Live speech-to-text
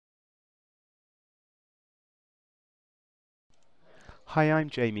Hi, I'm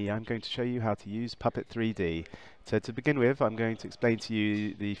Jamie. I'm going to show you how to use Puppet3D. So to begin with, I'm going to explain to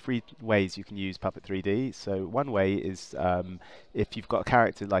you the three ways you can use Puppet3D. So one way is if you've got a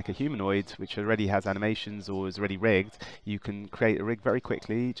character like a humanoid which already has animations or is already rigged, you can create a rig very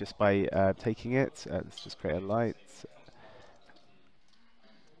quickly just by taking it. Let's just create a light.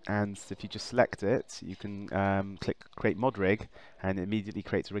 And if you just select it, you can click Create Mod Rig, and it immediately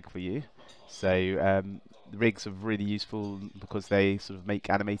creates a rig for you. So the rigs are really useful because they sort of make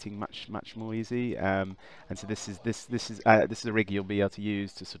animating much more easy. And so this is a rig you'll be able to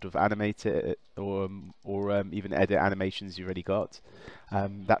use to sort of animate it or even edit animations you've already got.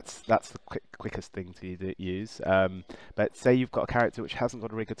 That's the quickest thing to use. But say you've got a character which hasn't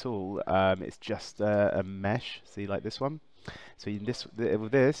got a rig at all. It's just a mesh. See, like this one. So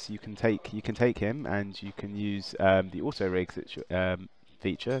with this, you can take him and you can use the auto rig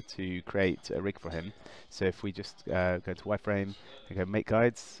feature to create a rig for him. So if we just go to wireframe and go make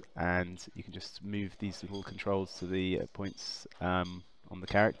guides, and you can just move these little controls to the points on the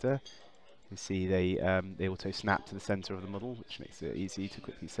character. You see they auto snap to the center of the model, which makes it easy to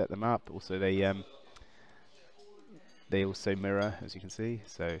quickly set them up. Also they also mirror, as you can see,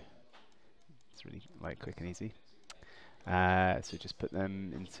 so it's really quick and easy. So just put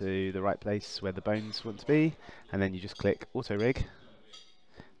them into the right place where the bones want to be, and then you just click Auto Rig,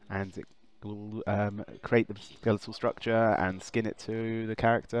 and it will create the skeletal structure and skin it to the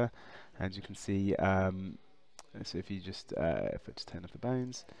character. And you can see, so if I just turn off the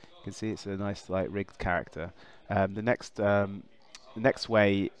bones, you can see it's a nice rigged character. The next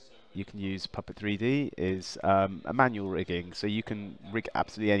way you can use Puppet3D is a manual rigging. So you can rig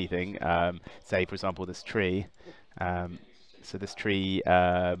absolutely anything. Say, for example, this tree. So this tree,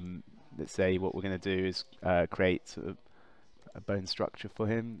 let's say what we're going to do is create sort of a bone structure for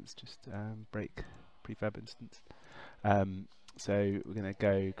him. Let's just break prefab instance. So we're going to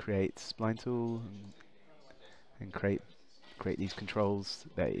go create spline tool and create these controls.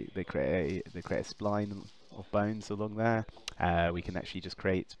 They create a spline of bones along there. We can actually just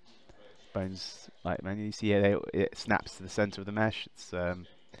create bones like manually. You see here it snaps to the center of the mesh. It's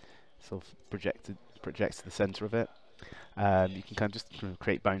sort of projects to the center of it. You can kind of just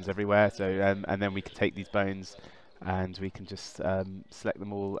create bones everywhere. So and then we can take these bones and we can just select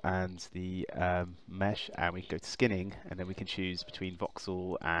them all and the mesh, and we can go to skinning, and then we can choose between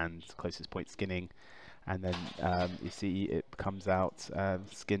voxel and closest point skinning, and then you see it comes out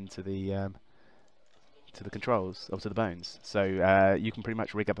skin to the controls, or to the bones. So you can pretty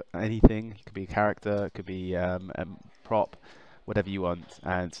much rig up anything. It could be a character, it could be a prop, whatever you want.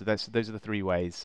 And so those are the three ways.